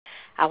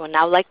I would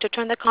now like to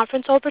turn the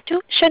conference over to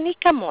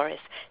Shaneka Morris,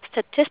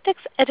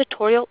 Statistics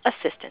Editorial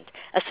Assistant,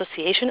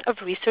 Association of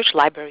Research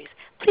Libraries.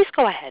 Please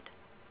go ahead.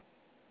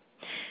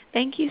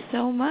 Thank you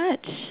so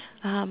much.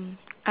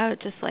 I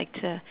would just like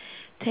to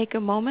take a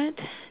moment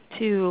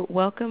to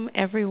welcome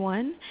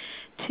everyone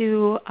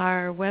to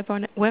our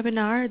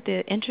webinar,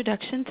 The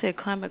Introduction to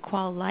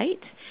ClimateQUAL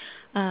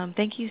Lite.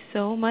 Thank you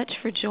so much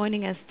for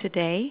joining us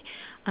today.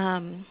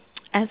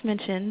 As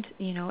mentioned,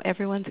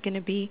 everyone's going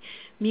to be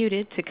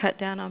muted to cut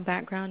down on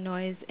background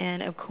noise,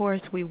 and of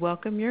course, we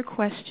welcome your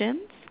questions.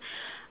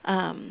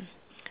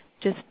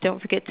 Just don't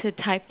forget to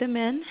type them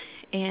in,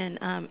 and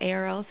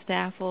ARL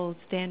staff will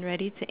stand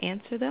ready to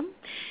answer them.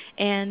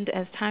 And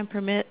as time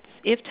permits,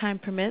 if time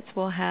permits,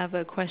 we'll have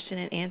a question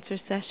and answer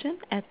session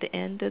at the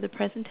end of the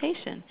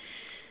presentation.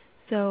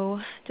 So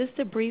just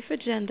a brief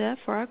agenda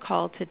for our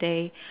call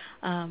today.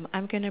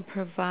 I'm going to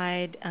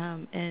provide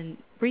a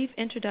brief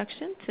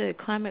introduction to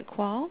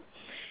ClimateQUAL,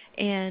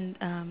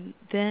 and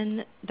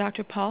then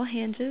Dr. Paul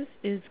Hanges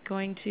is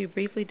going to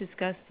briefly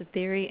discuss the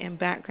theory and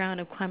background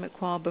of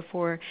ClimateQUAL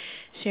before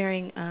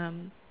sharing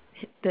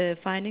the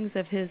findings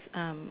of his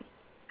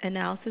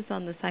analysis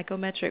on the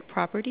psychometric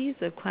properties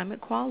of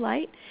ClimateQUAL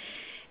Lite.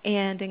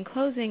 And in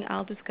closing,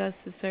 I'll discuss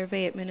the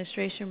survey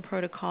administration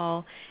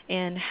protocol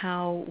and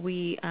how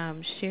we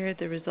shared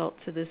the results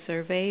of the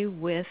survey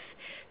with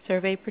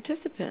survey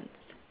participants.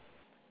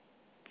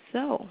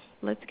 So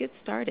let's get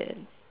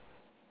started.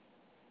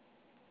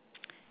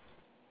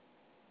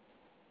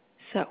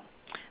 So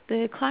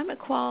the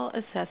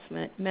ClimateQUAL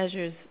assessment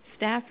measures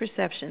staff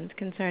perceptions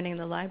concerning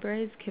the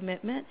library's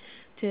commitment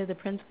to the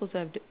principles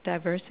of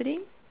diversity.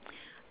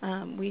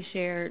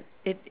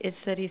 It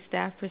studies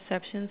staff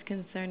perceptions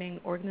concerning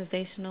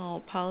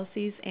organizational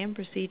policies and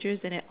procedures,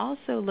 and it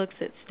also looks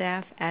at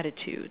staff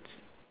attitudes.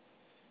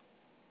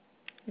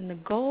 And the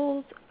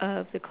goals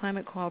of the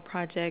ClimateQUAL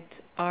project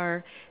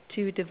are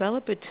to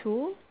develop a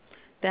tool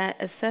that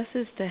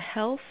assesses the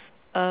health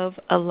of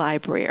a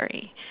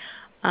library.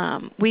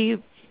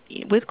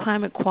 With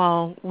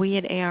ClimateQUAL, we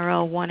at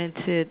ARL wanted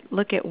to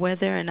look at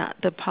whether or not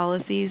the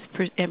policies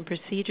and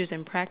procedures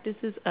and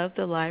practices of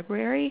the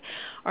library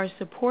are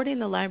supporting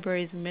the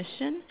library's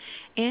mission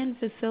and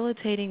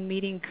facilitating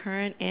meeting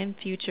current and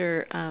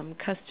future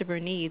customer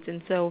needs.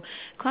 And so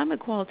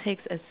ClimateQUAL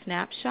takes a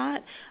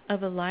snapshot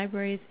of a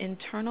library's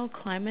internal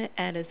climate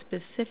at a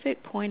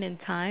specific point in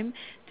time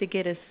to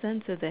get a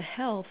sense of the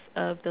health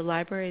of the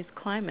library's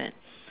climate.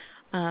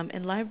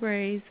 And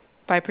libraries,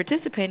 by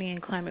participating in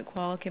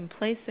ClimateQUAL, can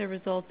place their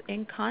results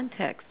in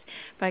context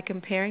by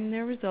comparing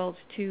their results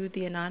to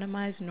the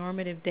anonymized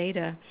normative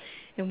data.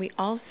 And we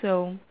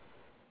also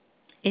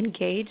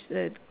engage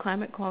the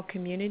ClimateQUAL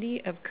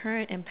community of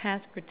current and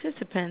past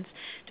participants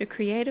to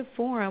create a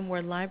forum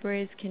where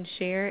libraries can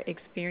share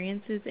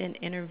experiences in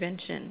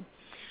intervention.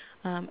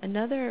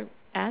 Another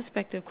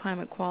aspect of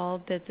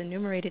ClimateQUAL that's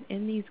enumerated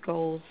in these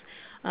goals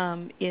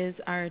is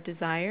our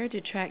desire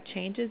to track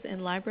changes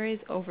in libraries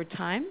over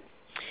time.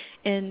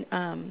 And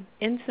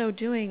in so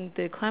doing,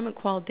 the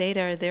ClimateQUAL data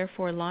are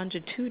therefore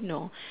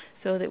longitudinal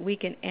so that we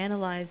can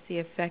analyze the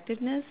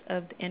effectiveness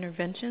of the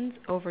interventions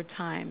over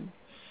time.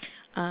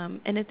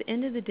 And at the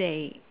end of the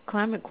day,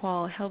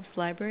 ClimateQUAL helps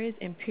libraries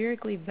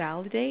empirically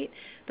validate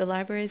the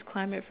library's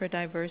climate for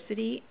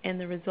diversity, and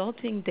the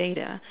resulting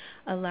data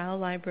allow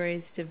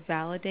libraries to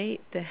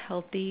validate the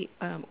healthy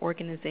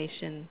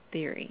organization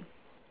theory.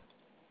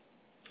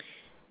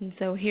 And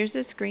so here's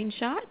a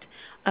screenshot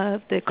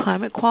of the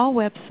ClimateQUAL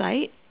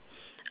website.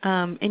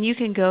 And you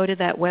can go to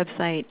that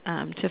website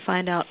to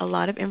find out a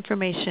lot of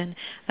information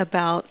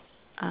about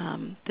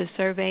the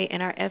survey.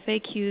 And our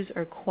FAQs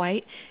are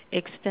quite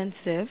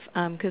extensive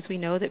because we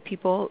know that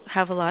people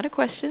have a lot of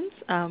questions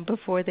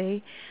before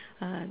they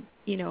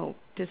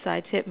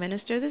decide to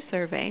administer the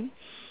survey.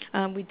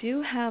 We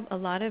do have a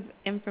lot of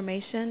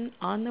information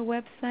on the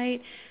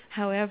website.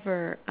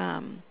 However,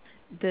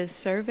 the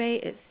survey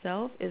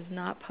itself is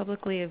not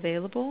publicly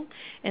available,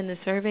 and the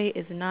survey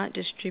is not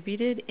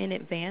distributed in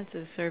advance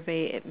of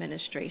survey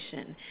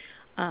administration.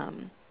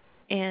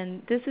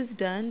 And this is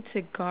done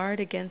to guard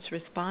against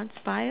response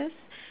bias,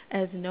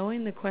 as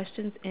knowing the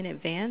questions in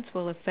advance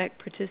will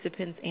affect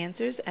participants'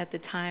 answers at the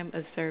time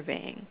of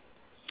surveying.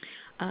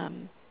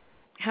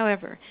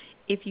 However,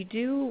 if you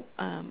do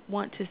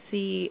want to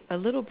see a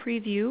little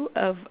preview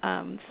of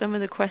some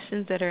of the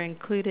questions that are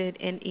included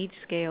in each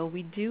scale,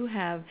 we do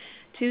have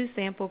 2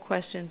 sample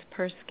questions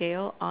per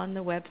scale on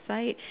the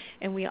website,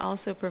 and we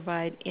also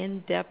provide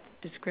in-depth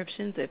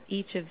descriptions of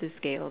each of the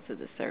scales of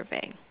the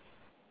survey.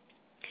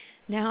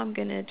 Now I'm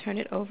going to turn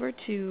it over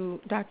to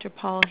Dr.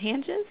 Paul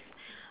Hanges,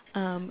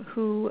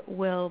 who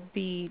will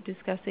be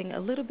discussing a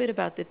little bit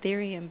about the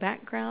theory and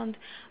background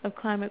of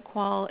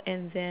ClimateQUAL,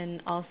 and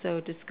then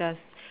also discuss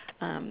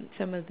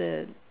some of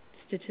the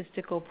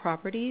statistical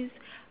properties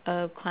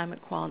of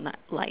ClimateQUAL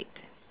Lite.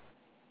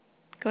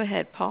 Go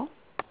ahead, Paul.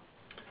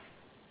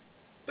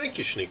 Thank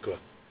you, Shaneka.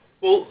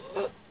 Well,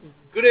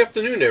 good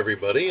afternoon,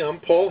 everybody. I'm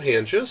Paul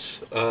Hanges.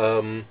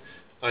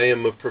 I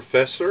am a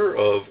professor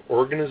of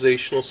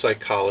organizational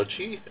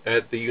psychology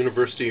at the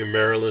University of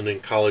Maryland in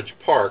College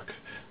Park.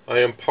 I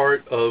am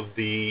part of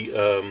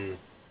the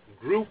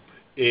group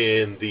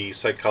in the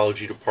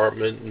psychology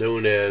department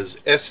known as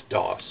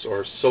SDOS,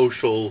 or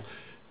Social,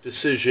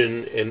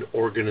 Decision, and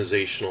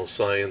Organizational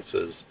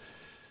Sciences.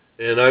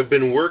 And I've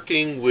been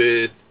working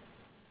with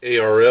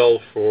ARL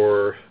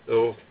for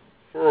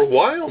a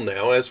while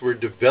now as we're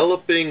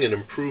developing and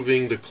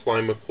improving the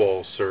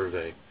ClimateQUAL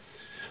survey.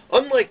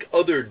 Unlike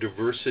other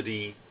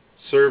diversity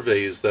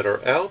surveys that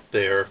are out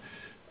there,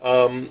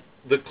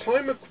 the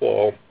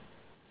ClimateQUAL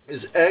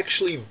is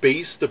actually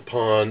based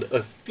upon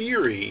a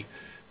theory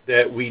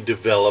that we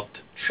developed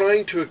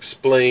trying to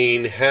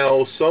explain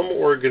how some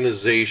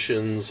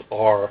organizations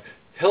are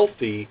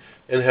healthy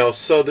and how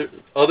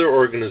other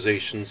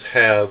organizations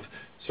have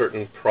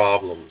certain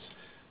problems.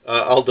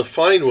 I'll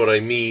define what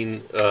I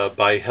mean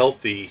by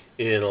healthy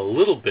in a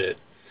little bit,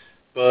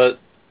 but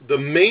the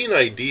main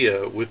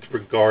idea with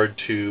regard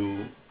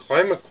to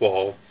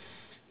ClimateQUAL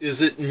is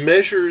it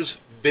measures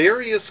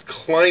various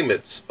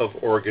climates of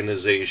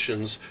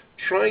organizations,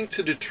 trying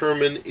to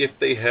determine if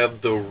they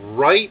have the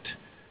right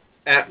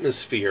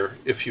atmosphere,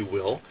 if you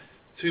will,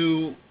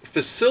 to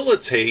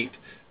facilitate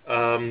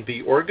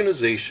the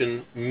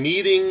organization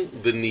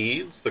meeting the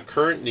needs, the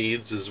current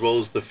needs, as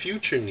well as the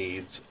future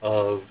needs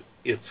of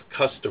its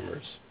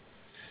customers.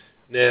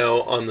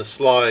 Now, on the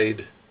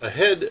slide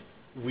ahead,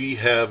 we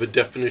have a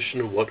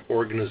definition of what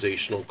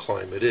organizational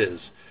climate is.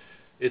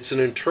 It's an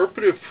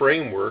interpretive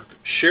framework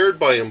shared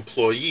by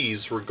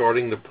employees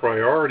regarding the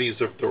priorities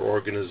of their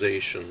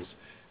organizations,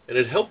 and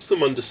it helps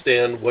them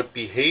understand what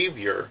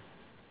behavior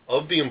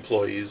of the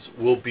employees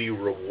will be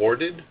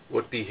rewarded,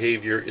 what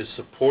behavior is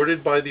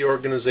supported by the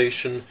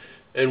organization,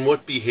 and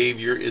what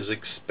behavior is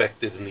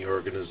expected in the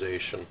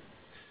organization.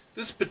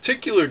 This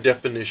particular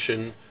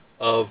definition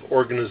of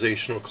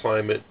organizational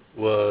climate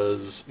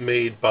was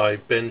made by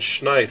Ben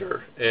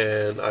Schneider,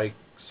 and I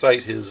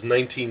cite his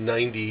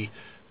 1990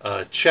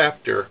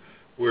 chapter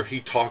where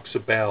he talks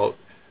about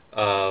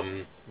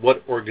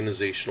what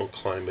organizational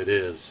climate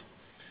is.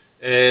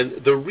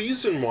 And the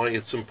reason why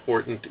it's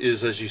important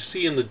is, as you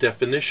see in the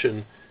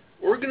definition,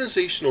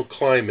 organizational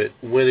climate,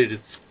 when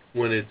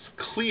it's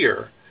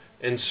clear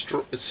and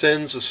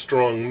sends a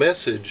strong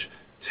message,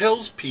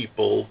 tells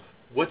people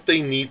what they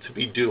need to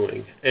be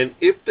doing. And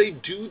if they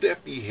do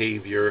that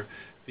behavior,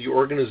 the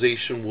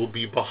organization will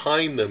be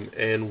behind them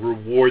and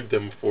reward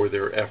them for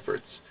their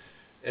efforts.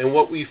 And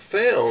what we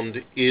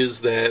found is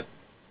that,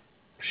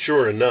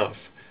 sure enough,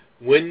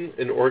 when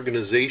an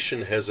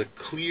organization has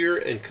a clear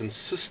and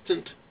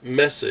consistent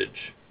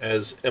message,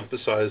 as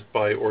emphasized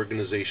by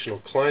organizational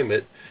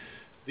climate,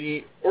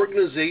 the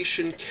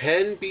organization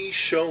can be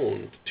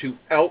shown to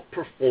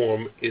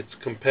outperform its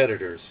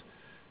competitors.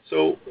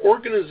 So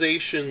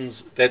organizations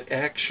that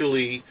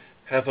actually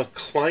have a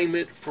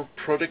climate for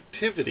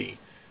productivity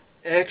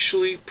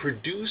actually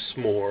produce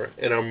more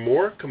and are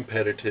more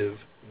competitive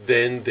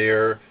than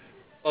their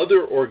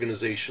other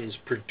organizations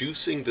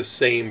producing the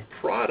same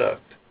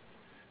product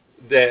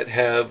that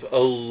have a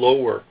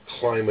lower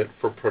climate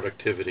for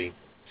productivity.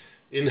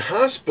 In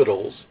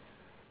hospitals,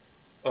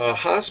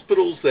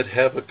 hospitals that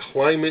have a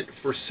climate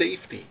for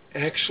safety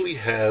actually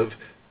have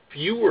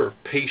fewer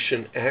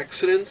patient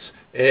accidents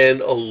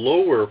and a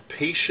lower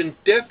patient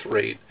death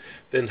rate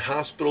than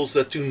hospitals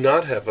that do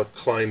not have a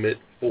climate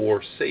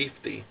for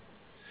safety.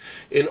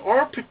 In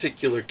our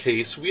particular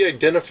case, we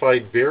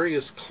identified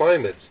various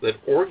climates that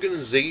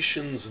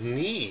organizations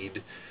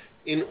need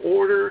in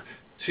order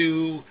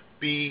to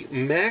be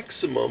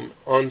maximum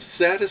on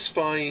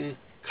satisfying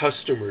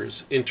customers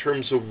in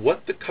terms of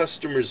what the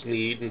customers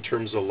need in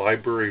terms of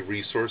library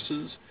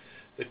resources,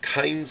 the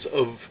kinds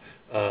of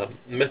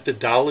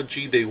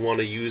methodology they want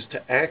to use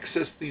to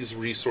access these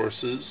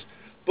resources,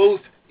 both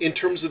in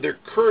terms of their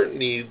current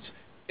needs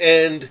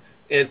and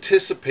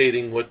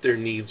anticipating what their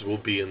needs will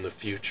be in the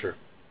future.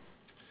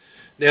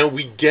 Now,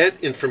 we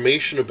get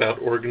information about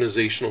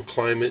organizational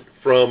climate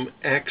from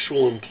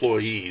actual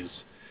employees.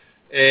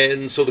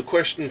 And so the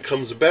question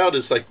comes about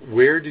is, like,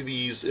 where do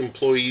these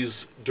employees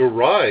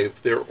derive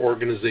their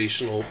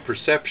organizational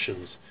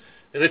perceptions?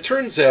 And it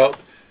turns out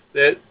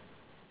that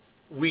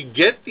we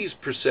get these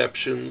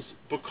perceptions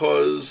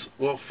because,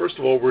 well, first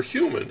of all, we're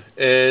human,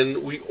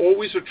 and we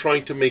always are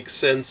trying to make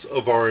sense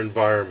of our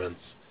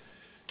environments.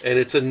 And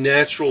it's a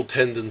natural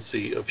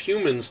tendency of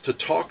humans to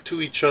talk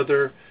to each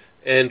other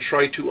and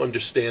try to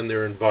understand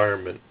their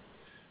environment.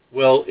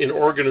 Well, in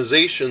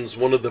organizations,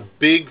 one of the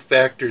big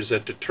factors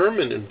that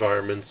determine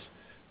environments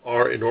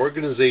are an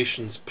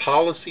organization's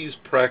policies,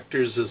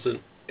 practices,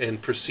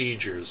 and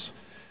procedures.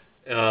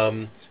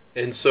 And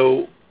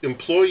so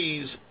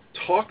employees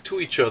talk to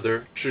each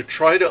other to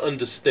try to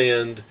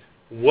understand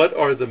what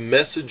are the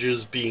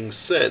messages being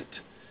sent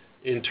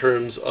in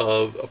terms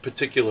of a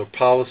particular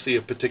policy,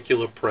 a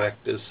particular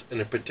practice,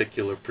 and a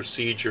particular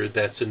procedure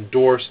that's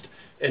endorsed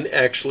and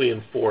actually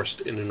enforced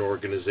in an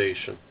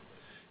organization.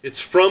 It's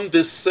from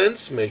this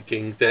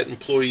sense-making that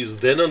employees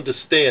then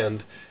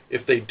understand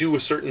If they do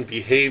a certain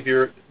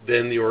behavior,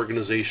 then the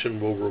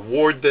organization will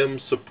reward them,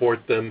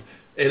 support them,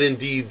 and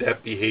indeed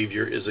that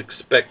behavior is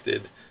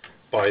expected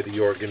by the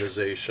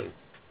organization.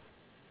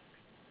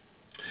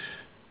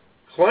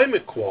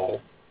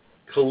 ClimateQUAL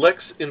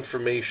collects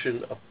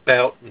information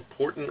about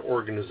important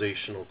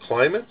organizational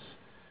climates.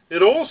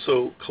 It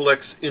also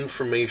collects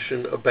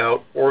information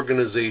about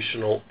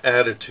organizational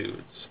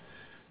attitudes,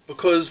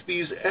 because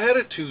these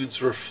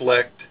attitudes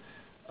reflect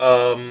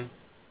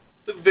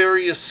the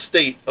various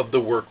state of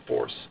the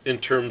workforce in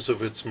terms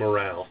of its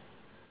morale.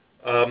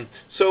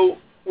 So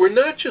we're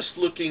not just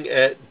looking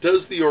at,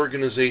 does the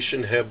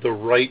organization have the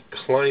right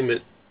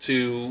climate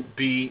to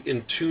be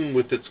in tune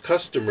with its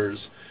customers,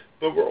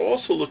 but we're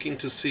also looking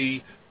to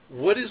see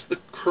what is the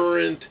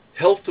current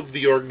health of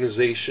the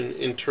organization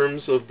in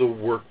terms of the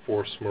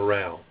workforce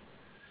morale.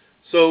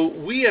 So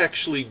we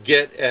actually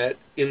get at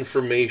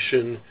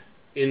information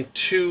in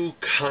two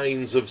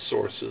kinds of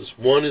sources.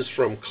 One is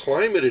from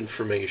climate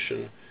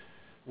information,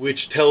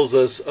 which tells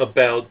us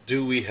about,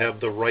 do we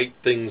have the right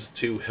things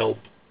to help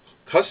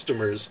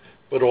customers,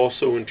 but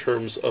also in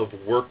terms of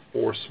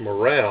workforce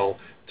morale,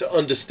 to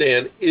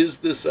understand, is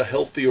this a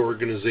healthy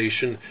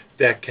organization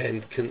that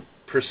can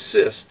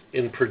persist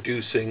in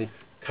producing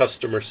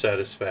customer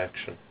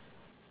satisfaction?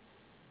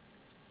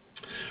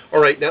 All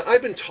right, now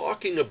I've been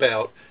talking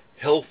about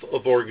health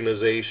of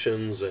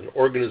organizations and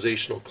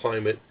organizational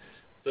climate.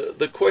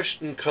 The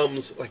question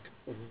comes, like,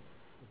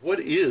 what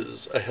is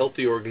a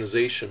healthy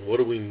organization? What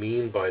do we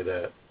mean by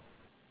that?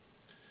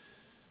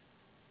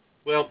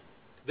 Well,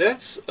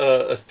 that's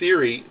a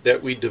theory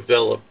that we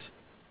developed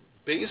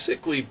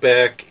basically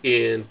back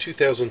in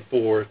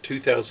 2004,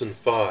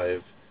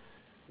 2005,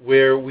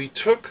 where we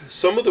took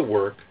some of the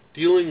work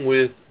dealing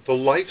with the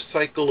life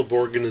cycle of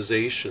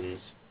organizations.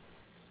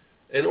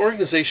 And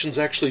organizations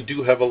actually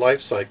do have a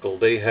life cycle.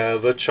 They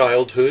have a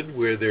childhood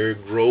where they're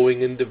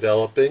growing and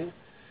developing.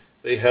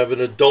 They have an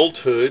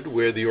adulthood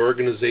where the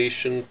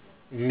organization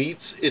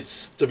meets its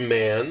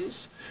demands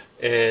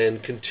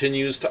and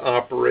continues to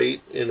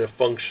operate in a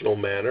functional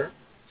manner.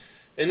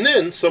 And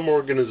then some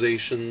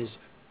organizations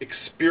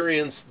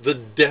experience the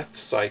death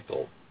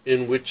cycle,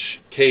 in which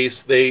case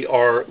they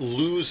are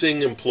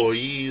losing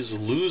employees,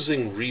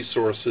 losing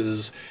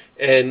resources,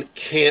 and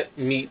can't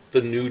meet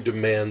the new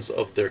demands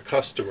of their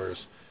customers.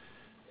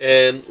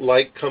 And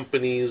like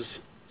companies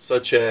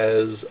such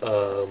as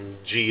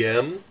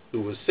GM,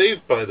 who was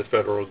saved by the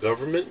federal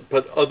government,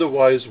 but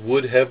otherwise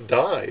would have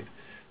died,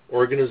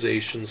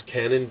 organizations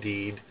can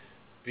indeed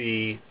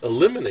be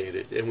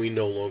eliminated, and we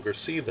no longer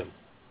see them.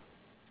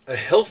 A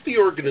healthy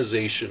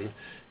organization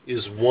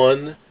is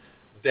one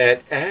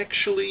that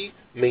actually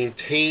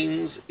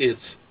maintains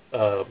its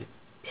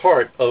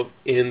part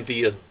in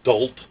the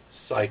adult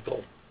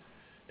cycle.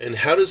 And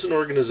how does an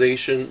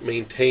organization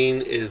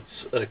maintain its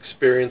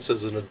experience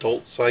as an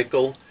adult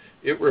cycle?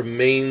 It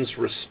remains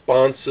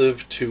responsive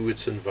to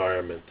its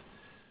environment.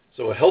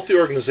 So a healthy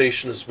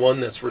organization is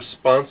one that's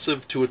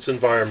responsive to its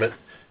environment.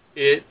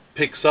 It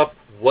picks up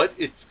what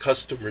its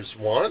customers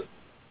want,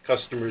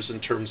 customers in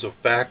terms of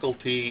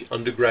faculty,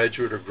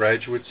 undergraduate or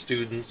graduate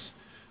students,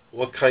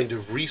 what kind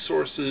of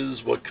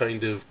resources, what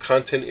kind of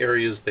content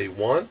areas they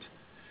want,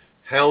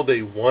 how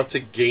they want to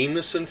gain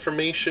this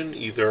information,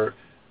 either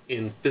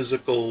in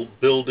physical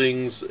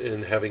buildings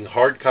and having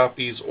hard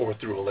copies or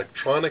through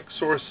electronic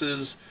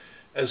sources,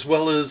 as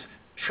well as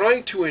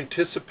trying to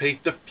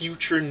anticipate the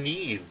future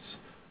needs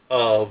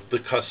of the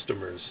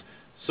customers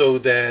so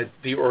that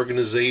the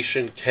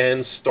organization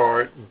can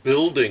start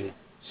building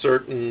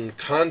certain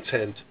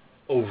content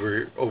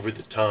over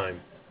the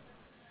time.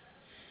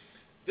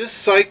 This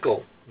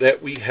cycle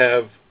that we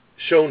have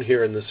shown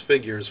here in this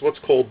figure is what's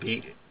called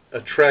the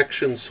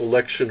attraction,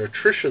 selection,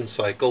 attrition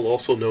cycle,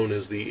 also known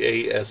as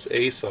the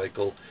ASA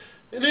cycle,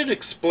 and it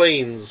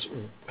explains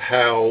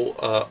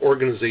how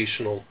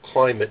organizational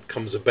climate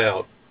comes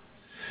about.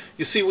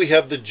 You see, we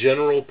have the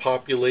general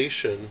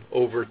population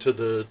over to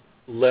the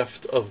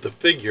left of the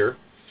figure,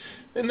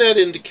 and that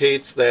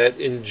indicates that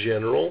in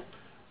general,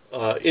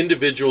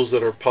 individuals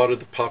that are part of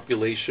the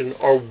population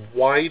are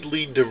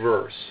widely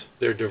diverse.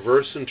 They're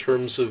diverse in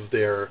terms of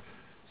their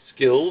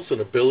skills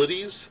and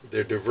abilities.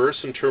 They're diverse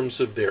in terms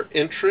of their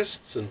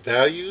interests and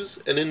values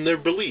and in their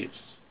beliefs.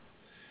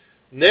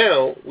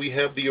 Now we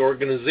have the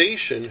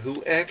organization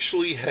who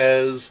actually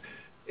has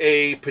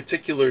a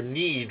particular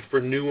need for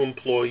new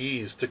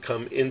employees to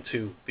come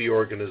into the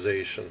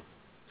organization.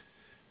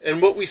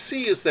 And what we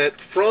see is that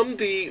from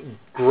the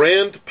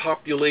grand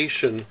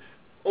population,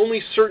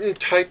 only certain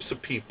types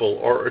of people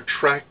are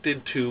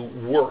attracted to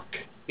work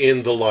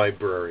in the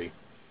library.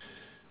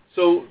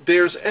 So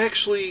there's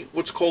actually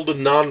what's called a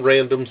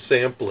non-random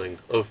sampling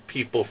of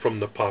people from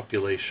the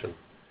population.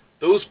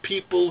 Those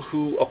people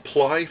who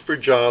apply for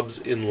jobs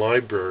in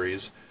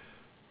libraries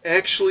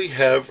actually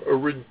have a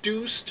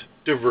reduced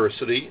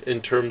diversity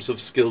in terms of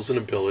skills and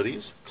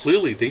abilities.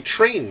 Clearly, they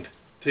trained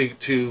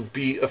to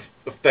be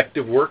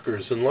effective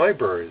workers in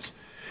libraries.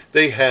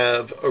 They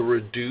have a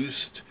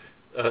reduced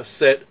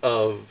set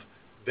of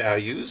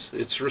values.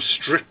 It's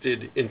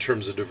restricted in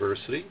terms of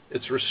diversity.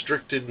 It's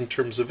restricted in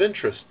terms of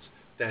interests.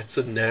 That's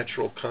a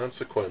natural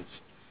consequence.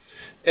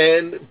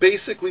 And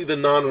basically the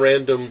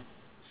non-random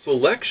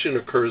selection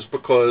occurs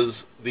because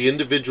the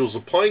individuals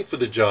applying for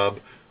the job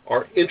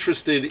are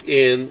interested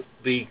in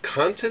the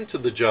content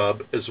of the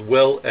job as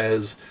well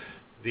as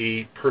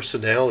the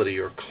personality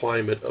or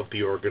climate of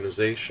the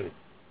organization.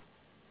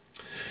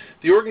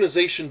 The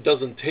organization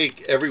doesn't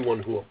take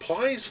everyone who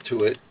applies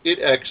to it. It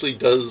actually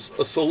does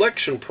a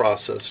selection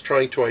process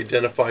trying to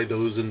identify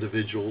those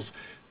individuals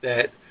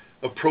that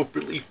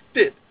appropriately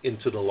fit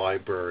into the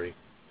library.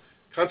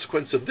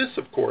 Consequence of this,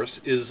 of course,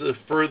 is a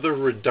further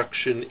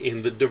reduction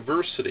in the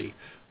diversity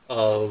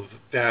of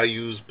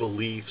values,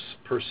 beliefs,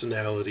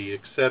 personality,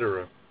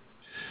 etc.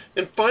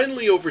 And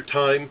finally, over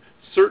time,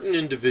 certain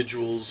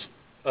individuals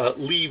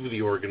leave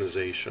the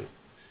organization.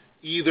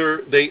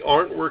 Either they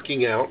aren't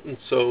working out and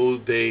so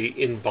they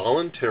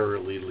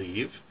involuntarily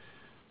leave,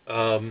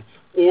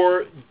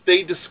 or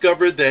they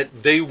discover that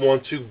they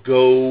want to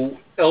go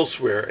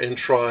elsewhere and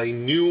try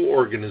new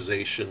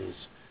organizations.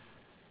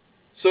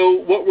 So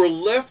what we're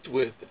left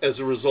with as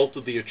a result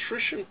of the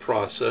attrition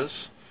process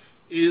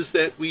is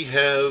that we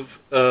have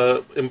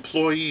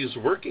employees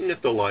working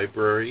at the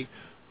library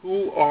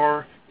who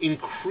are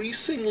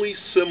increasingly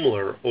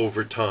similar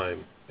over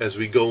time as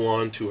we go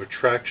on to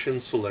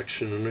attraction,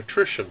 selection, and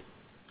attrition.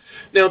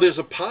 Now, there's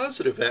a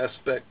positive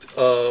aspect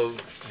of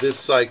this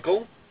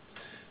cycle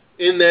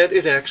in that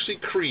it actually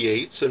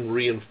creates and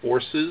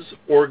reinforces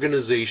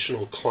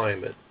organizational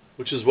climate,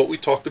 which is what we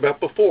talked about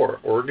before.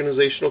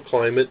 Organizational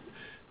climate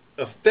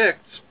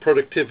affects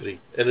productivity,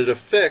 and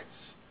it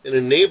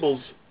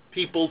enables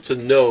people to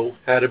know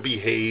how to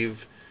behave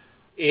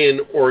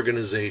in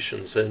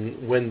organizations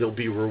and when they'll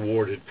be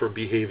rewarded for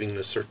behaving in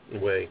a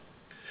certain way.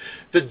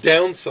 The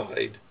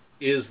downside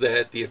is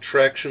that the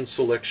attraction,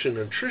 selection,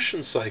 and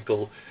attrition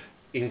cycle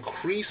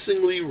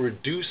increasingly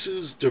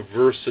reduces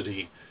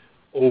diversity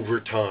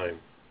over time.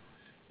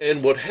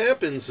 And what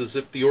happens is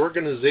if the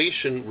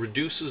organization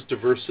reduces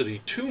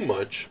diversity too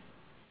much,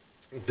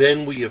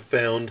 then we have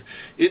found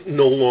it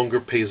no longer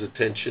pays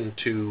attention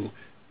to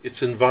its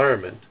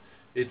environment.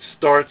 It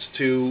starts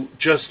to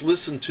just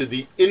listen to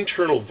the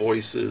internal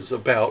voices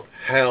about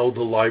how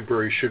the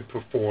library should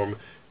perform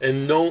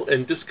and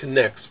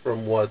disconnects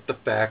from what the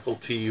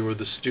faculty or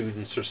the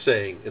students are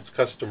saying, its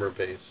customer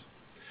base.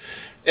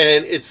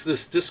 And it's this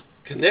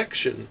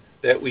disconnection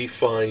that we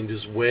find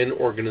is when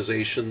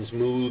organizations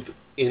move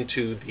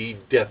into the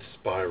death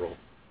spiral.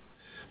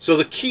 So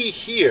the key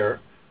here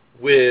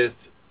with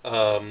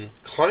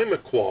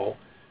ClimateQUAL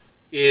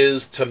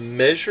is to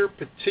measure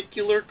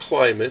particular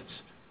climates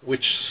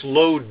which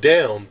slow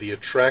down the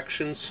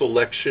attraction,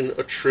 selection,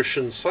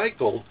 attrition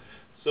cycle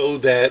so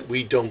that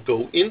we don't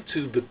go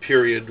into the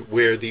period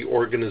where the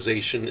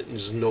organization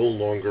is no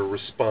longer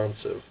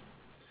responsive.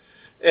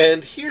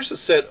 And here's a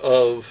set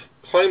of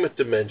climate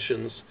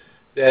dimensions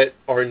that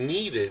are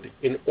needed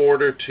in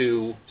order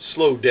to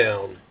slow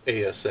down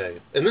ASA.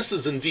 And this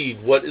is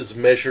indeed what is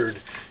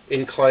measured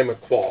in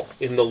ClimateQUAL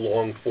in the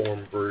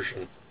long-form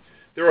version.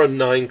 There are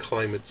 9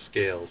 climate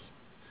scales.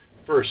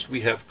 First,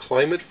 we have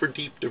climate for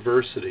deep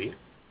diversity,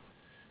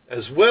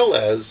 as well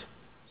as,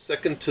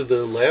 second to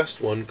the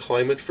last one,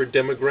 climate for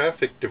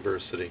demographic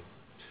diversity.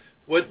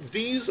 What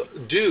these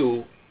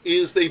do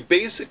is they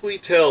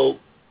basically tell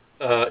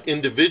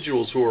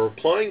individuals who are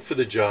applying for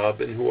the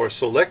job and who are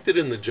selected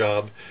in the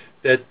job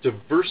that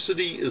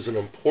diversity is an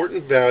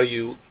important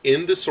value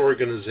in this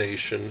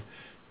organization,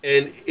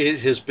 and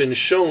it has been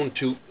shown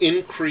to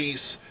increase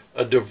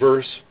a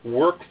diverse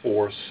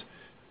workforce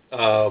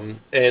and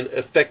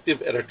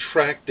effective at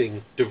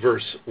attracting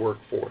diverse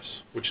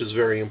workforce, which is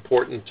very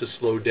important to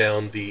slow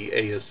down the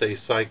ASA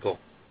cycle.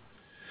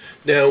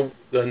 Now,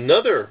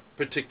 another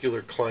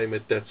particular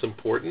climate that's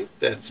important,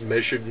 that's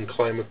measured in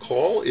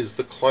ClimateQUAL, is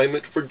the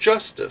climate for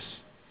justice.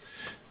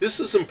 This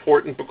is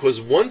important because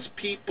once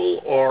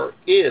people are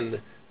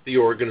in the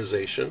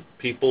organization,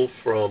 people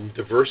from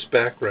diverse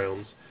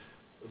backgrounds,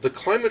 the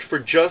climate for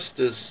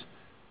justice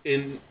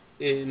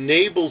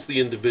enables the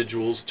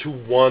individuals to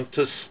want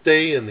to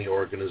stay in the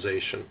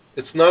organization.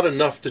 It's not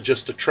enough to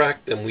just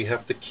attract them, we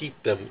have to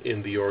keep them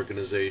in the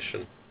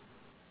organization.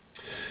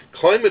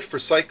 Climate for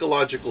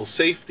psychological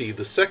safety,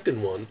 the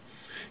second one,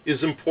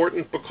 is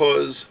important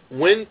because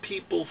when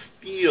people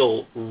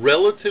feel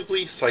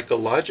relatively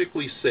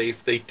psychologically safe,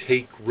 they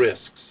take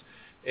risks.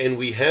 And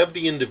we have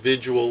the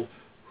individual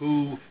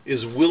who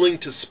is willing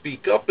to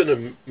speak up in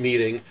a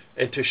meeting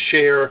and to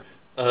share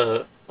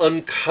an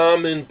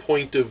uncommon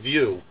point of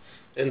view.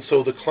 And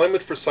so the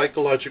climate for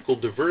psychological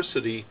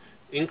diversity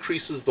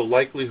increases the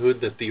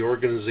likelihood that the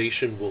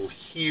organization will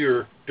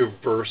hear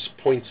diverse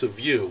points of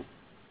view.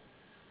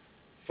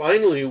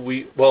 Finally,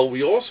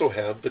 we also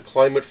have the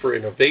climate for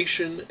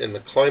innovation and the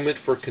climate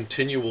for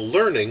continual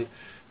learning,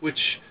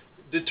 which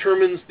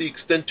determines the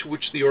extent to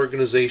which the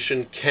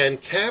organization can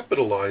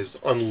capitalize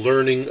on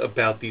learning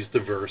about these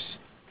diverse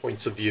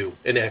points of view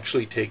and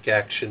actually take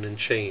action and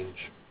change.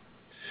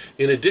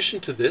 In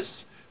addition to this,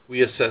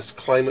 we assess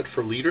climate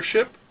for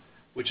leadership,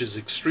 which is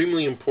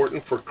extremely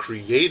important for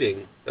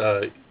creating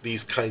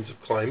these kinds of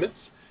climates,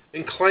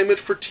 and climate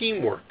for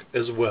teamwork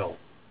as well.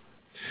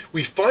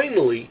 We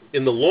finally,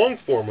 in the long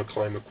form of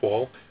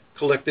ClimateQUAL,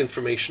 collect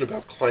information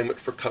about climate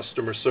for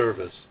customer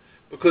service,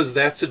 because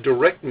that's a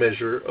direct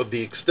measure of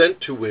the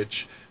extent to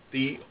which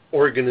the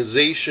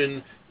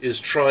organization is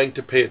trying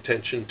to pay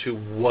attention to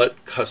what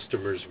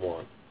customers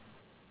want.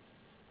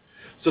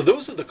 So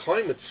those are the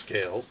climate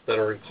scales that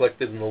are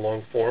collected in the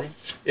long form.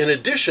 In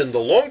addition, the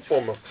long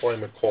form of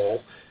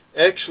ClimateQUAL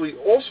actually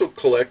also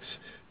collects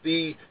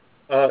the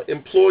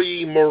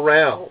employee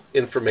morale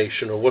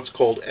information, or what's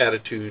called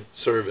attitude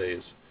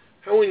surveys.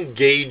 How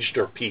engaged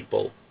are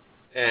people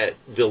at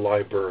the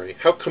library?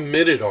 How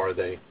committed are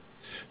they?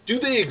 Do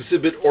they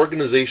exhibit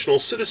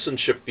organizational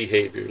citizenship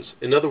behaviors?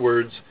 In other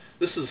words,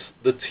 this is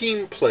the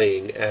team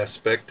playing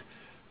aspect.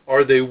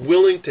 Are they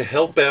willing to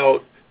help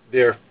out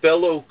their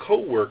fellow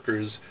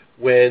coworkers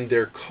when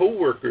their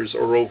coworkers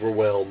are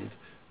overwhelmed,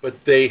 but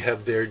they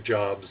have their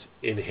jobs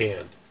in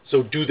hand?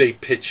 So do they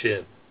pitch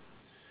in?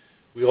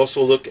 We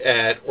also look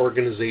at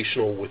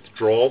organizational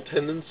withdrawal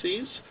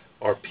tendencies.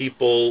 Are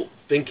people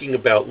thinking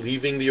about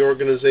leaving the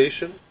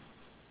organization?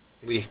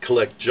 We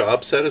collect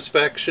job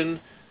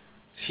satisfaction,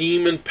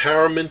 team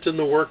empowerment in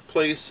the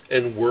workplace,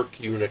 and work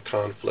unit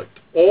conflict.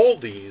 All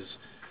these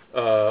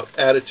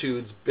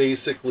attitudes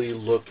basically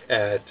look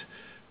at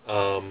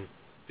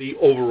the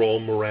overall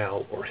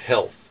morale or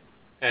health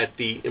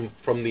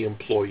from the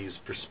employee's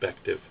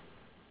perspective.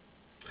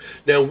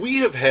 Now, we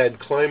have had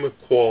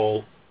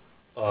ClimateQUAL,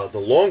 the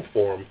long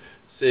form,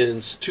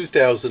 since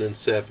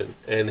 2007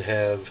 and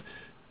have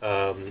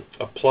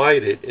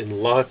applied it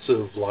in lots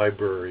of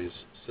libraries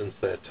since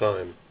that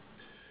time.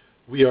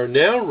 We are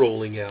now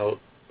rolling out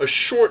a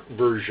short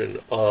version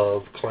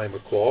of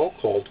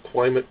ClimateQUAL called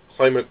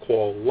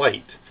ClimateQUAL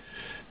Lite.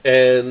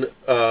 And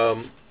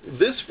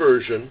this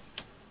version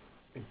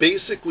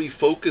basically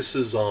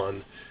focuses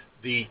on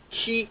the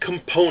key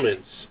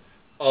components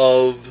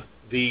of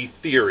the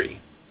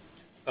theory.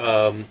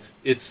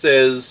 It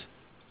says,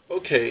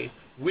 okay,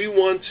 we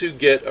want to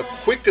get a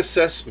quick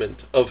assessment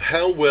of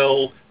how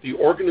well the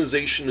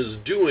organization is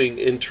doing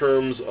in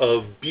terms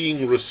of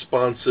being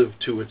responsive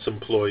to its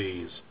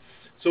employees.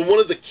 So one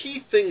of the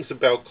key things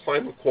about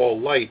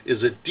ClimateQUAL Lite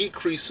is it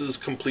decreases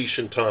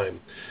completion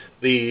time,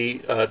 the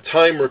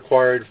time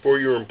required for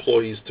your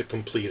employees to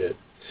complete it.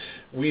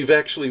 We've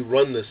actually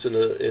run this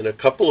in a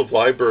couple of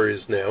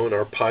libraries now in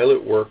our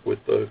pilot work with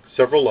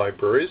several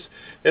libraries,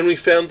 and we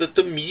found that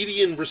the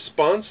median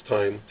response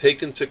time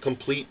taken to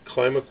complete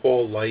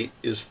ClimateQUAL Lite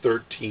is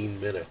 13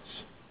 minutes.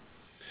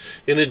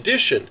 In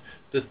addition,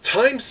 the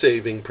time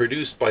saving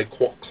produced by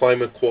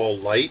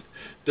ClimateQUAL Lite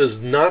does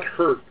not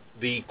hurt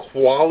the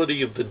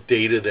quality of the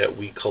data that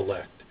we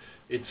collect.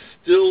 It's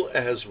still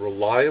as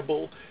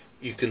reliable.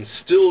 You can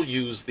still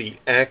use the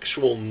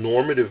actual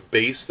normative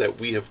base that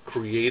we have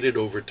created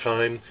over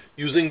time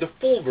using the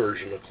full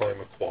version of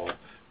ClimateQUAL.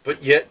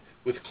 But yet,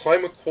 with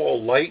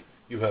ClimateQUAL Lite,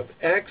 you have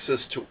access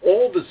to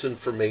all this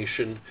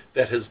information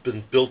that has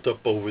been built up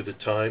over the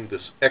time,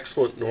 this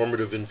excellent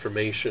normative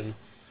information,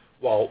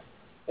 while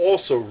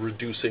also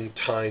reducing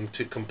time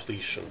to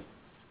completion.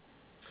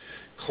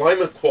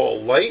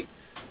 ClimateQUAL Lite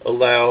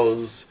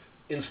allows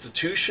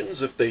institutions,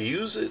 if they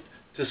use it,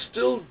 to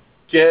still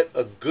get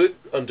a good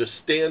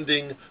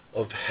understanding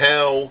of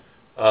how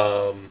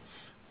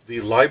the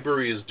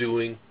library is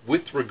doing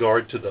with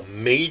regard to the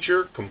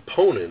major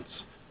components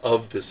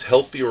of this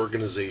healthy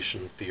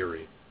organization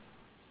theory.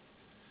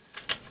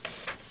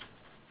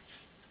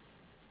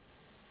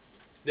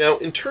 Now,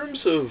 in terms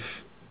of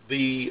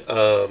the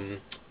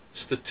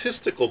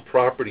statistical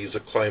properties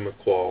of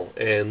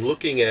ClimateQUAL and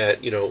looking at,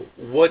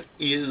 what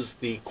is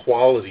the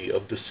quality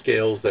of the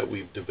scales that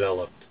we've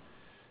developed.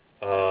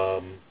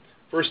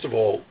 First of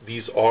all,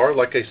 these are,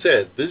 like I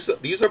said,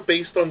 these are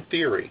based on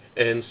theory,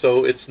 and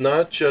so it's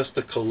not just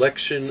a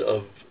collection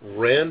of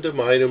random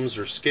items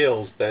or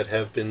scales that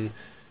have been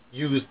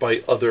used by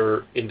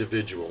other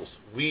individuals.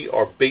 We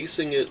are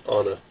basing it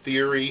on a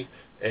theory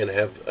and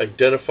have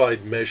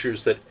identified measures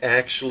that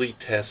actually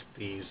test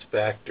these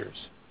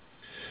factors.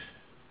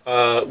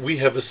 We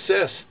have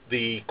assessed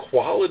the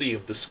quality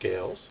of the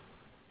scales,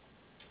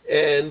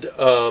 and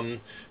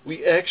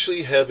we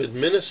actually have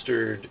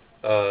administered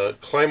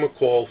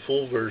ClimateQUAL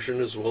full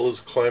version as well as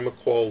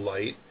ClimateQUAL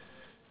Lite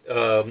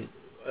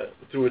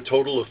through a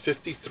total of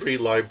 53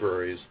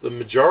 libraries. The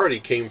majority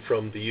came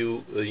from the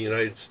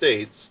United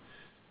States,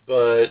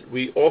 but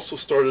we also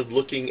started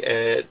looking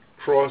at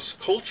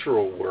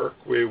cross-cultural work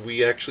where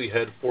we actually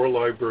had 4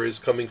 libraries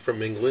coming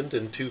from England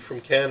and 2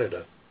 from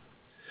Canada.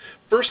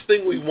 First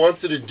thing we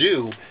wanted to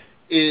do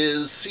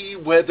is see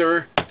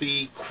whether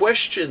the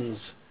questions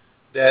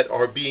that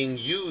are being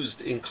used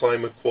in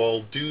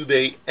ClimateQUAL, do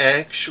they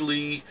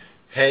actually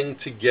hang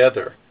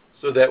together?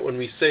 So that when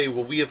we say,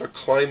 well, we have a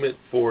climate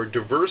for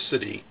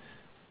diversity,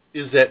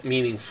 is that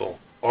meaningful?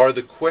 Are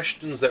the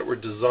questions that were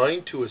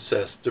designed to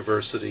assess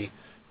diversity,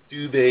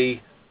 do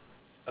they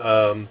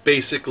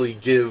basically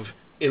give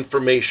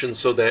information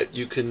so that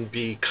you can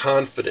be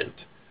confident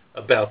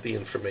about the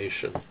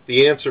information?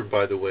 The answer,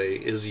 by the way,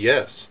 is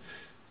yes.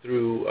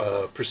 Through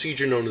a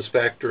procedure known as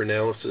factor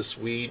analysis,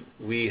 we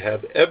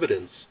have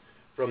evidence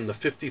from the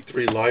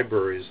 53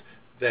 libraries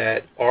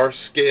that our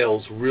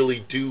scales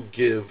really do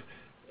give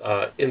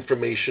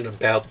information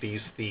about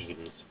these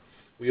themes.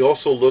 We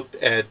also looked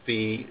at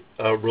the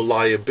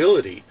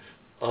reliability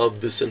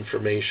of this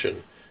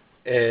information,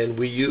 and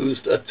we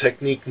used a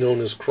technique known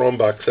as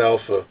Cronbach's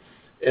alpha,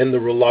 and the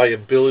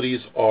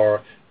reliabilities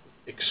are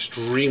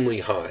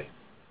extremely high.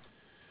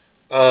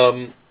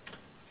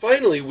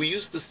 Finally, we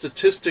used the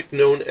statistic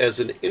known as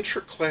an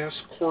interclass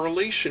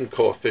correlation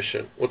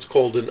coefficient, what's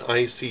called an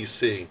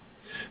ICC.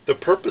 The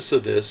purpose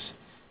of this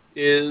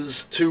is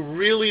to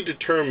really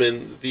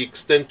determine the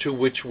extent to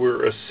which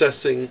we're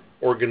assessing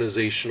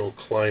organizational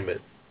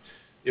climate.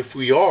 If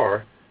we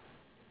are,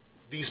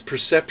 these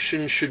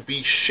perceptions should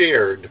be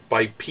shared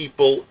by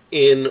people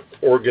in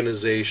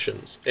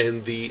organizations,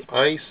 and the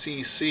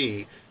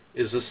ICC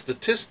is a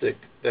statistic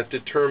that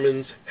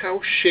determines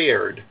how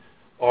shared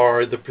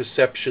are the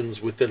perceptions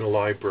within a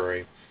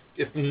library.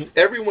 If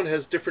everyone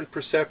has different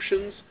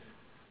perceptions,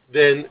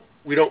 then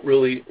we're not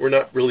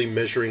really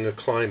measuring a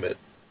climate.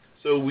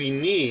 So we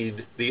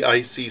need the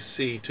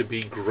ICC to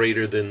be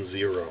greater than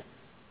 0.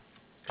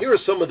 Here are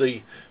some of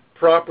the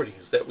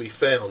properties that we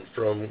found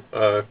from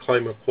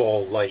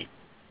ClimateQUAL Lite.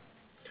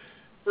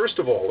 First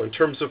of all, in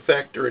terms of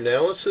factor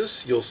analysis,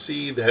 you'll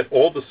see that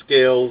all the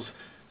scales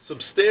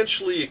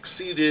substantially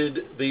exceeded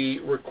the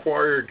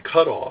required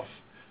cutoff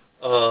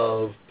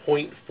of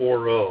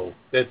 0.40.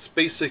 That's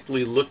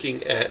basically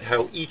looking at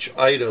how each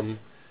item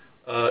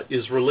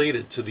is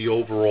related to the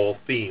overall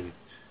theme.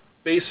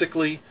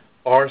 Basically,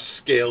 our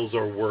scales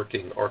are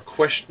working. Our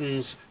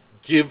questions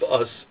give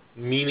us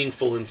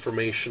meaningful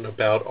information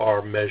about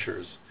our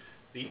measures.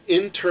 The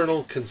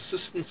internal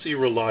consistency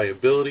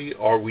reliability,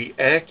 are we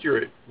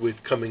accurate with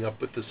coming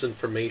up with this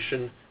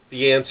information?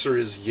 The answer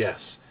is yes.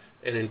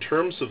 And in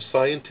terms of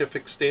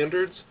scientific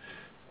standards,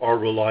 our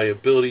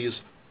reliabilities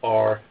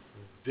are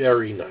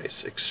very nice,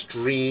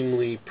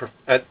 extremely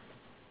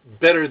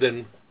better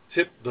than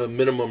the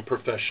minimum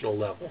professional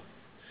level.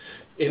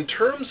 In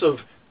terms of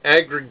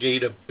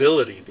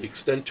aggregatability, the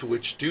extent to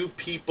which do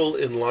people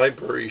in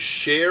libraries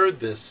share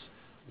this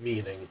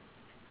meaning,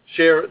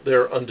 share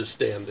their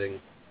understanding,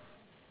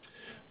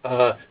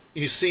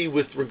 you see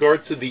with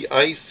regard to the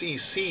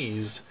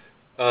ICCs,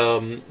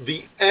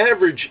 the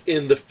average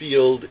in the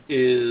field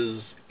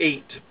is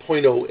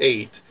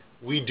 8.08.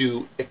 We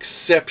do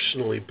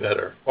exceptionally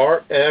better.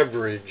 Our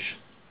average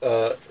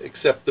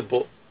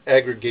acceptable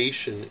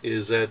aggregation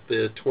is at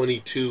the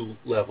 22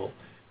 level.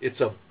 It's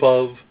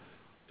above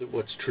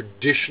what's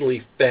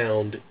traditionally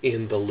found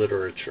in the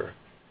literature.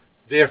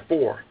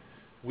 Therefore,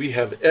 we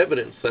have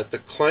evidence that the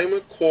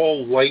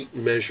ClimateQUAL Lite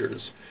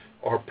measures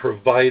are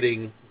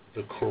providing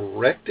the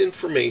correct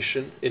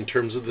information in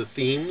terms of the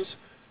themes.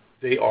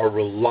 They are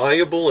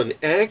reliable and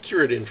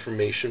accurate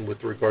information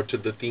with regard to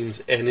the themes,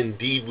 and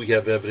indeed we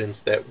have evidence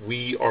that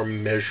we are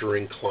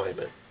measuring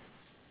climate.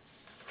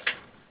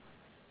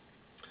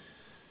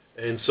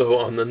 And so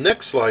on the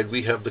next slide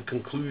we have the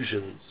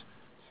conclusions.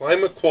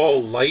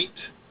 ClimateQUAL Lite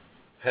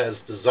has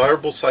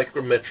desirable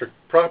psychrometric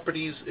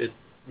properties. It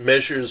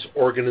measures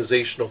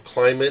organizational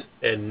climate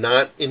and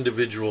not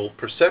individual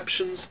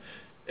perceptions.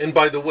 And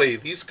by the way,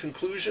 these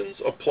conclusions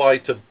apply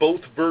to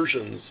both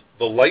versions,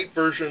 the light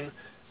version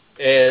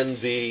and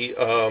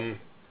the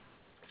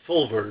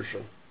full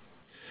version.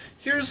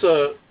 Here's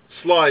a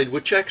slide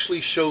which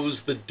actually shows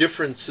the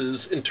differences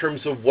in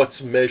terms of what's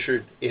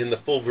measured in the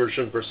full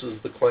version versus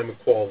the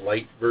ClimateQUAL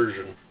Lite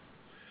version.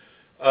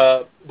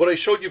 What I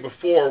showed you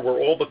before were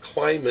all the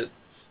climates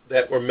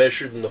that were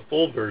measured in the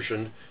full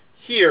version.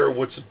 Here,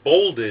 what's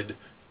bolded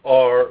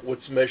are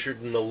what's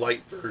measured in the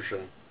light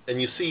version. And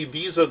you see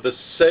these are the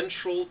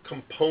central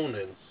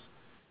components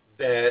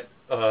that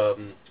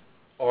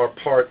are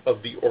part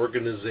of the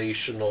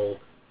organizational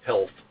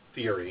health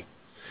theory.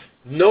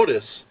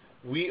 Notice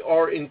we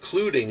are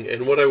including,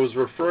 and what I was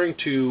referring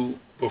to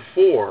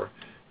before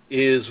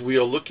is we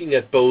are looking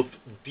at both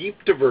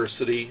deep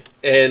diversity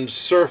and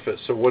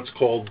surface, or what's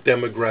called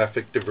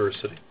demographic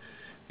diversity.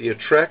 The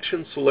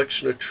attraction,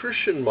 selection,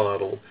 attrition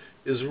model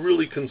is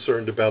really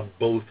concerned about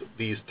both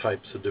these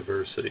types of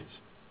diversities.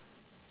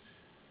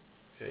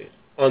 Okay.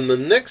 On the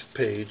next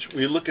page,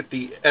 we look at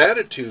the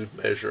attitude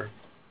measure,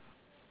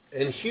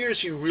 and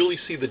here's you really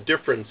see the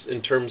difference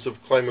in terms of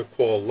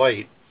ClimateQUAL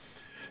Lite.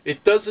 It's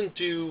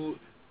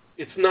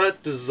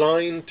not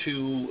designed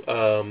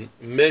to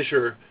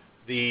measure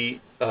the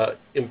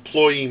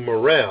employee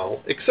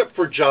morale, except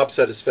for job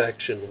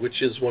satisfaction,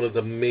 which is one of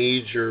the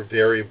major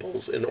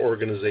variables in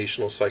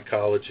organizational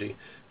psychology,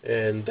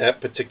 and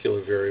that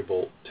particular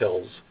variable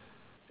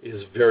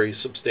is very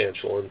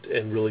substantial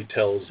and really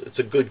tells, it's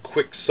a good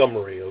quick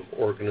summary of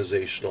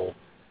organizational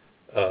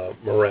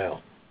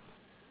morale.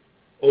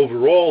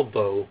 Overall,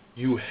 though,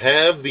 you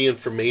have the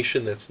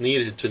information that's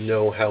needed to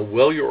know how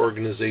well your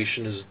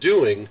organization is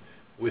doing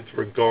with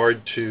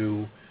regard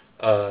to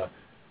the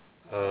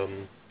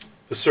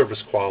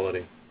service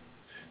quality.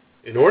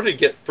 In order to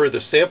get further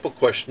sample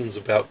questions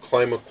about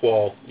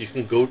ClimateQUAL, you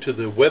can go to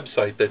the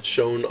website that's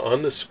shown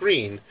on the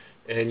screen,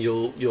 and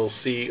you'll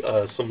see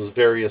some of the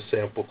various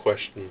sample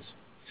questions.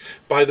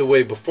 By the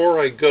way,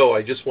 before I go,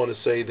 I just want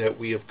to say that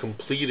we have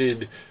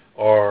completed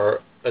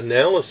our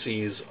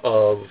analyses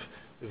of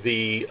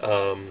the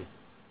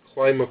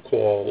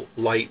ClimateQUAL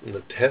Lite and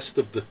the test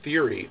of the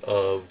theory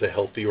of the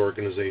healthy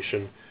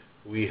organization.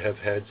 We have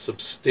had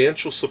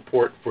substantial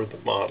support for the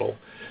model,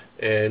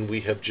 and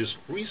we have just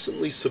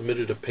recently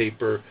submitted a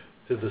paper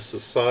to the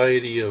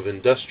Society of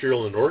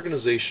Industrial and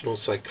Organizational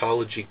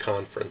Psychology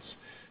Conference,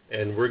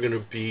 and I'm going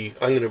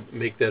to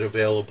make that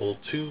available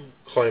to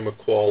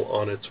ClimateQUAL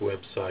on its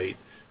website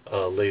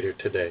later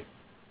today.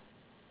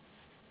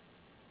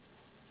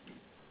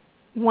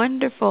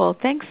 Wonderful.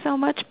 Thanks so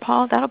much,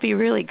 Paul. That'll be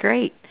really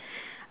great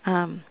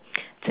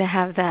to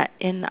have that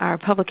in our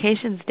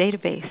publications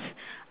database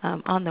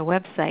on the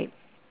website.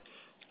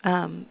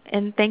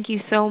 And thank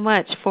you so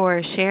much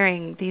for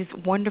sharing these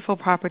wonderful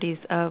properties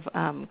of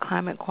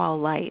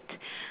ClimateQUAL Lite.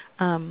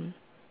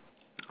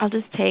 I'll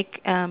just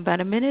take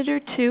about a minute or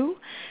two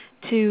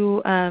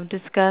to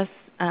discuss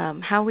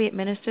how we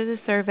administer the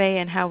survey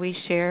and how we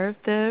share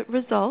the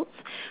results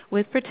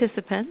with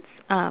participants.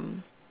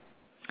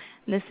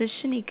 This is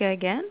Shaneka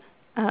again.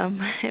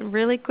 And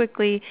really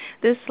quickly,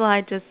 this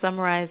slide just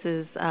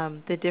summarizes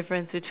the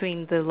difference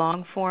between the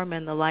long form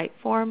and the light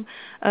form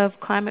of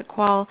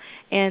ClimateQUAL.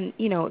 And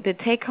the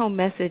take-home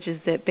message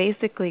is that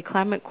basically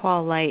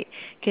ClimateQUAL Lite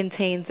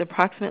contains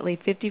approximately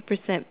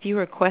 50%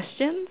 fewer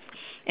questions.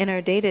 And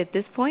our data at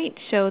this point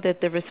show that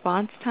the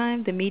response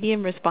time, the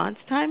median response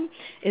time,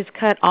 is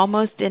cut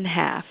almost in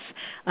half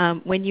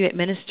when you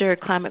administer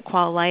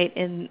ClimateQUAL Lite.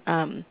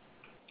 And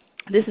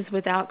this is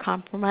without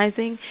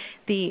compromising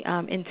the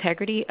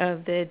integrity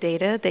of the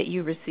data that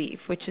you receive,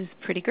 which is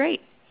pretty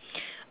great.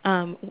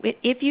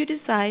 If you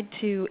decide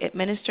to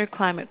administer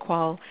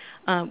ClimateQUAL,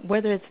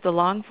 whether it's the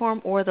long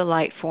form or the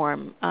light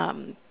form,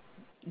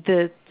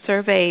 the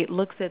survey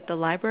looks at the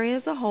library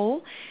as a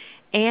whole,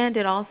 and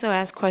it also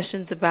asks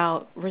questions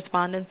about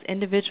respondents'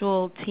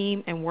 individual,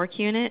 team, and work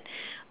unit.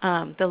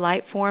 The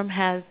light form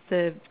has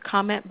the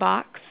comment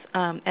box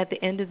at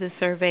the end of the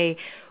survey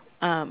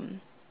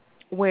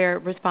where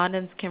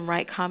respondents can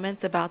write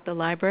comments about the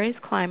library's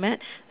climate.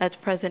 That's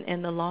present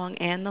in the long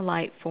and the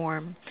light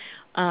form.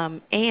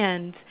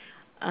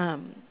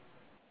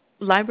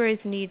 Libraries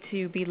need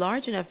to be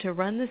large enough to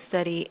run the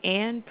study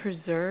and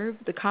preserve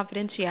the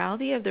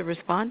confidentiality of the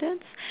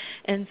respondents.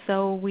 And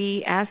so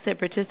we ask that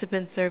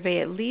participants survey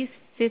at least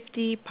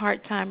 50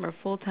 part-time or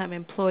full-time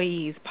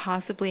employees,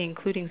 possibly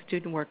including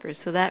student workers.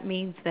 So that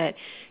means that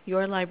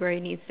your library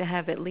needs to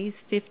have at least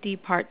 50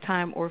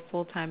 part-time or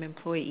full-time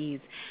employees,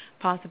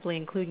 possibly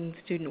including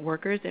student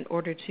workers, in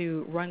order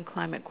to run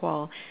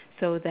ClimateQUAL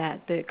so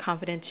that the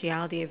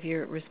confidentiality of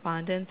your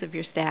respondents, of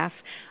your staff,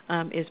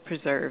 is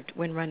preserved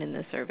when running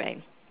the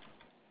survey.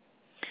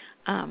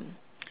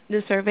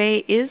 The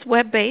survey is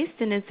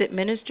web-based and is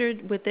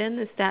administered within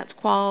the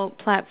StatsQual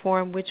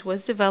platform, which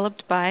was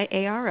developed by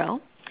ARL.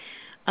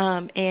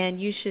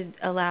 And you should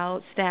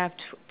allow staff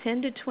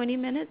 10 to 20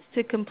 minutes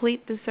to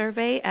complete the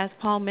survey. As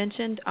Paul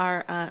mentioned,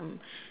 our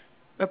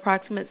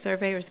approximate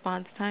survey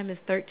response time is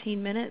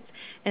 13 minutes,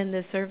 and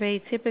the survey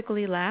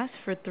typically lasts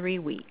for 3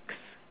 weeks.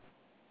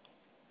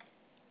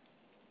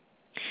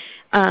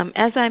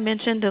 As I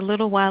mentioned a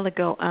little while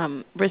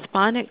ago,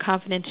 respondent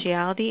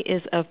confidentiality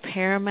is of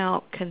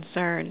paramount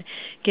concern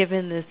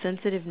given the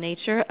sensitive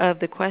nature of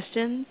the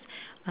questions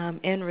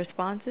and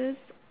responses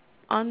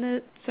on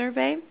the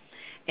survey.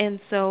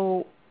 And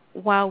so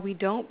while we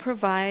don't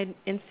provide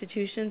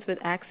institutions with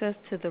access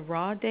to the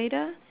raw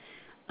data,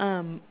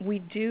 we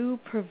do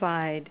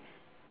provide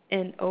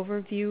an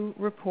overview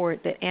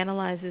report that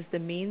analyzes the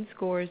mean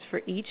scores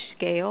for each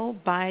scale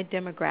by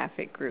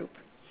demographic group.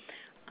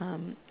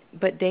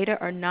 But data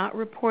are not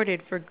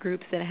reported for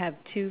groups that have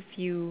too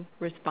few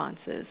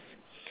responses.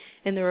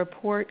 And the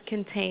report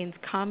contains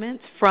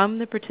comments from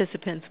the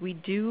participants. We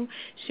do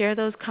share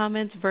those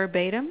comments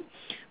verbatim,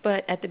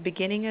 but at the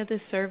beginning of the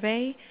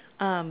survey,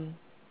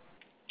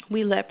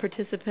 we let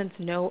participants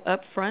know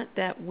up front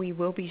that we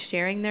will be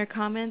sharing their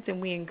comments,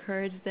 and we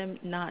encourage them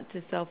not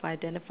to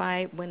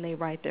self-identify when they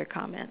write their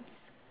comments.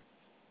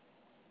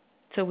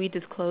 So we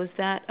disclose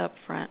that up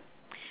front.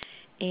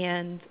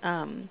 And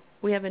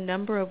we have a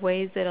number of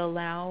ways that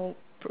allow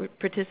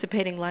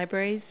participating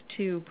libraries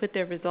to put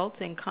their results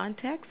in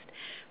context.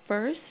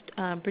 First,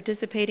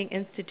 participating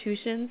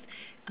institutions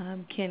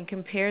can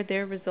compare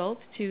their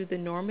results to the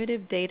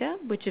normative data,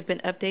 which have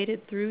been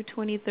updated through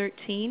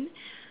 2013.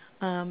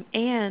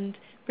 And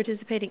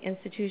participating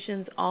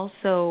institutions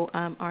also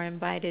are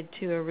invited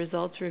to a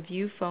results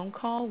review phone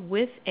call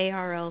with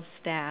ARL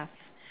staff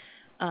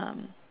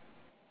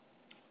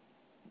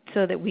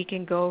so that we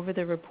can go over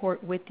the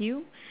report with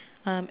you.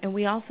 And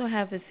we also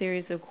have a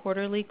series of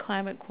quarterly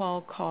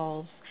ClimateQUAL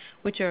calls,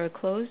 which are a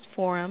closed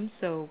forum,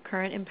 so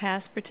current and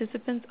past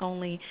participants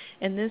only.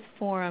 And this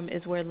forum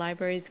is where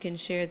libraries can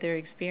share their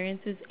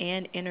experiences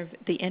and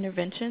the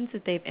interventions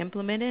that they've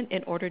implemented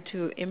in order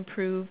to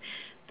improve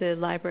the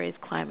library's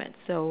climate.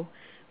 So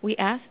we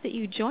ask that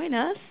you join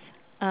us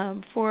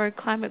for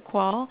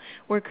ClimateQUAL.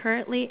 We're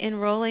currently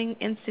enrolling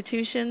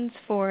institutions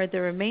for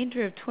the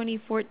remainder of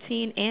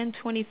 2014 and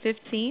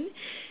 2015.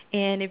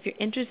 And if you're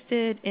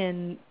interested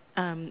in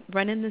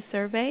running the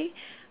survey,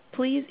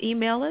 please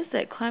email us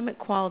at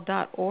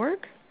climatequal.org.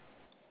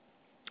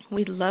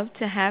 We'd love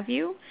to have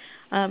you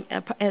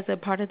as a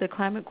part of the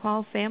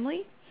ClimateQUAL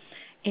family.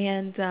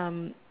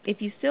 And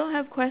if you still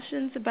have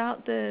questions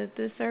about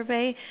the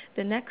survey,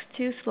 the next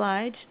two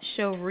slides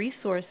show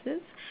resources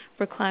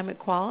for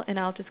ClimateQUAL, and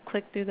I'll just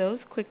click through those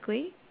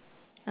quickly.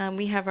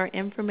 We have our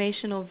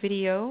informational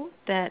video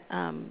that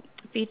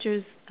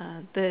features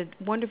the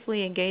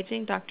wonderfully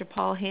engaging Dr.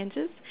 Paul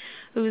Hanges,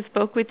 who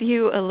spoke with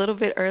you a little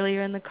bit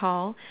earlier in the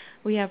call.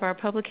 We have our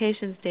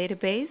publications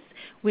database,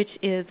 which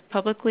is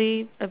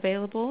publicly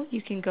available.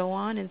 You can go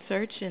on and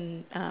search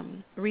and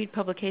read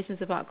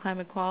publications about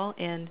ClimateQUAL,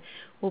 and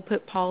we'll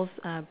put Paul's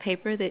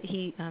paper that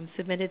he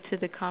submitted to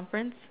the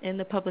conference in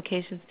the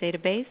publications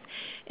database.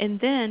 And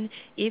then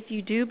if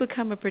you do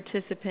become a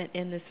participant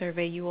in the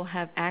survey, you will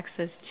have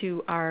access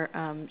to our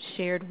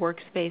shared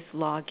workspace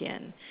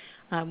login,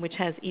 which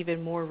has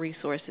even more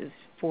resources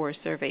for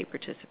survey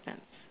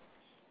participants.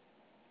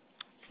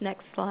 This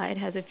next slide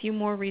has a few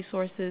more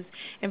resources.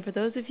 And for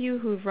those of you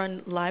who've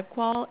run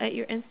LiveQual at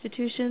your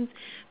institutions,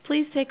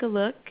 please take a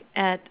look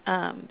at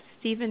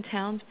Stephen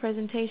Town's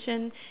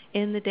presentation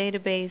in the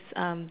database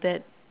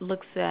that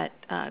looks at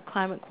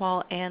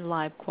ClimateQUAL and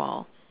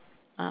LiveQual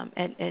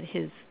at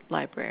his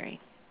library.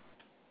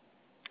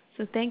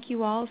 So thank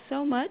you all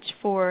so much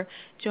for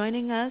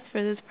joining us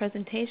for this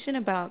presentation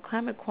about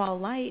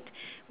ClimateQUAL Lite.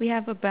 We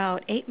have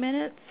about 8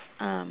 minutes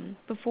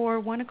before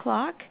 1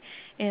 o'clock,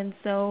 and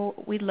so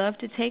we'd love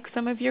to take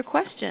some of your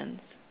questions.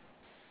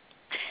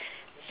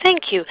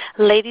 Thank you.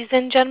 Ladies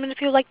and gentlemen, if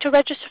you would like to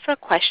register for a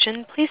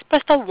question, please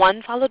press the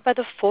 1 followed by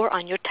the 4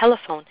 on your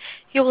telephone.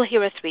 You will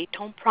hear a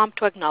 3-tone prompt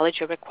to acknowledge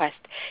your request.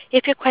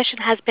 If your question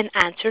has been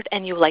answered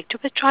and you would like to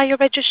withdraw your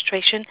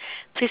registration,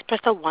 please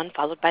press the 1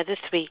 followed by the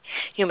 3.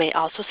 You may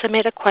also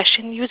submit a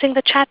question using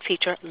the chat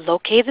feature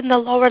located in the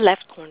lower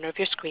left corner of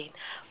your screen.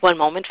 One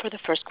moment for the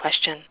first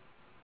question.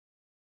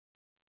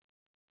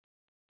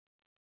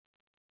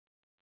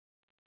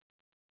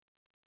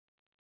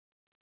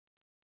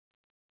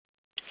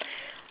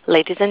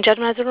 Ladies and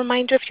gentlemen, as a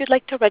reminder, if you'd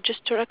like to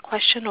register a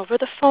question over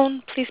the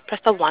phone, please press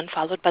the 1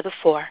 followed by the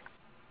 4.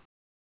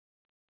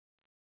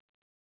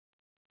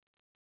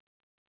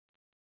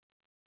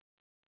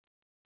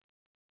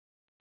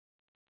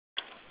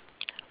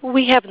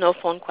 We have no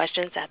phone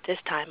questions at this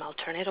time. I'll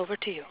turn it over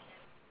to you.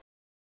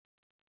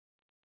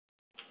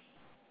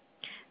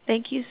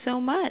 Thank you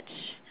so much.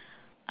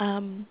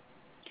 I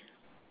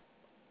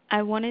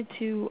wanted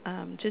to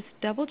just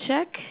double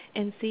check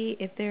and see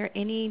if there are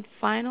any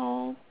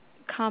final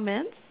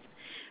comments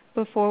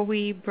before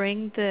we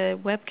bring the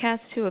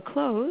webcast to a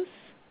close.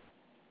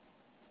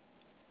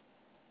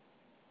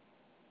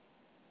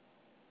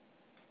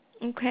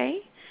 Okay.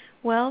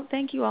 Well,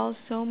 thank you all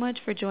so much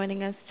for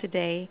joining us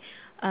today.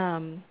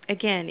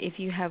 Again, if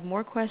you have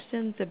more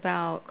questions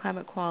about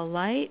ClimateQUAL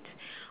Lite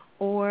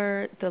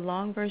or the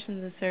long version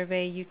of the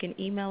survey, you can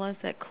email us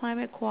at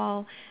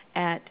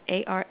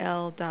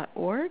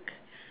climatequal@arl.org.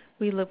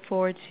 We look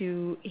forward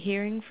to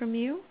hearing from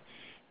you,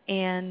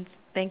 and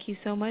thank you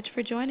so much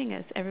for joining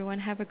us. Everyone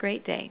have a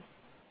great day.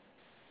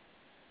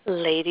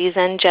 Ladies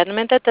and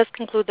gentlemen, that does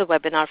conclude the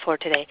webinar for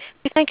today.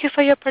 We thank you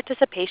for your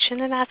participation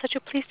and ask that you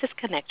please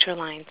disconnect your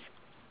lines.